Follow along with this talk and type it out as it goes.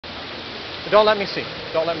But don't let me see.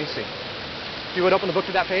 Don't let me see. If you would open the book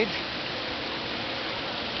to that page.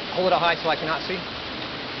 Hold it up high so I cannot see.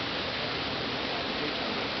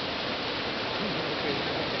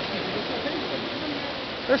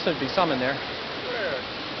 There should be some in there. Where?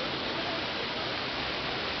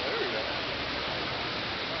 There we go.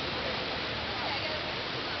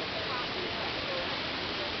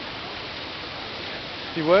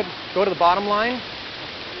 If you would, go to the bottom line.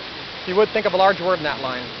 If you would, think of a large word in that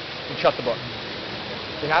line and shut the book.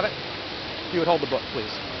 Do you have it? If you would hold the book,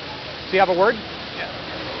 please. So you have a word? Yeah.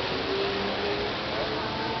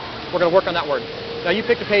 We're going to work on that word. Now you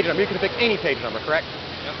picked a page number. You can pick any page number, correct?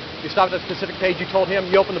 Yep. You stopped at a specific page. You told him.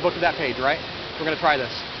 You opened the book to that page, right? We're going to try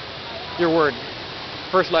this. Your word.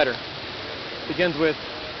 First letter. Begins with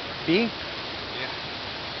B.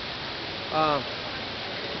 Yeah.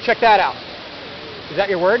 Check that out. Is that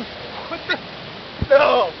your word? What the?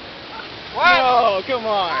 No. What? No, come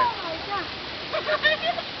on.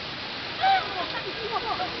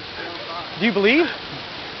 Do you believe?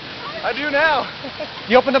 I do now.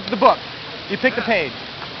 You opened up the book. You picked the page.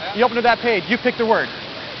 You opened up that page. You picked the word.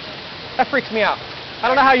 That freaks me out. I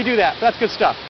don't know how you do that, but that's good stuff.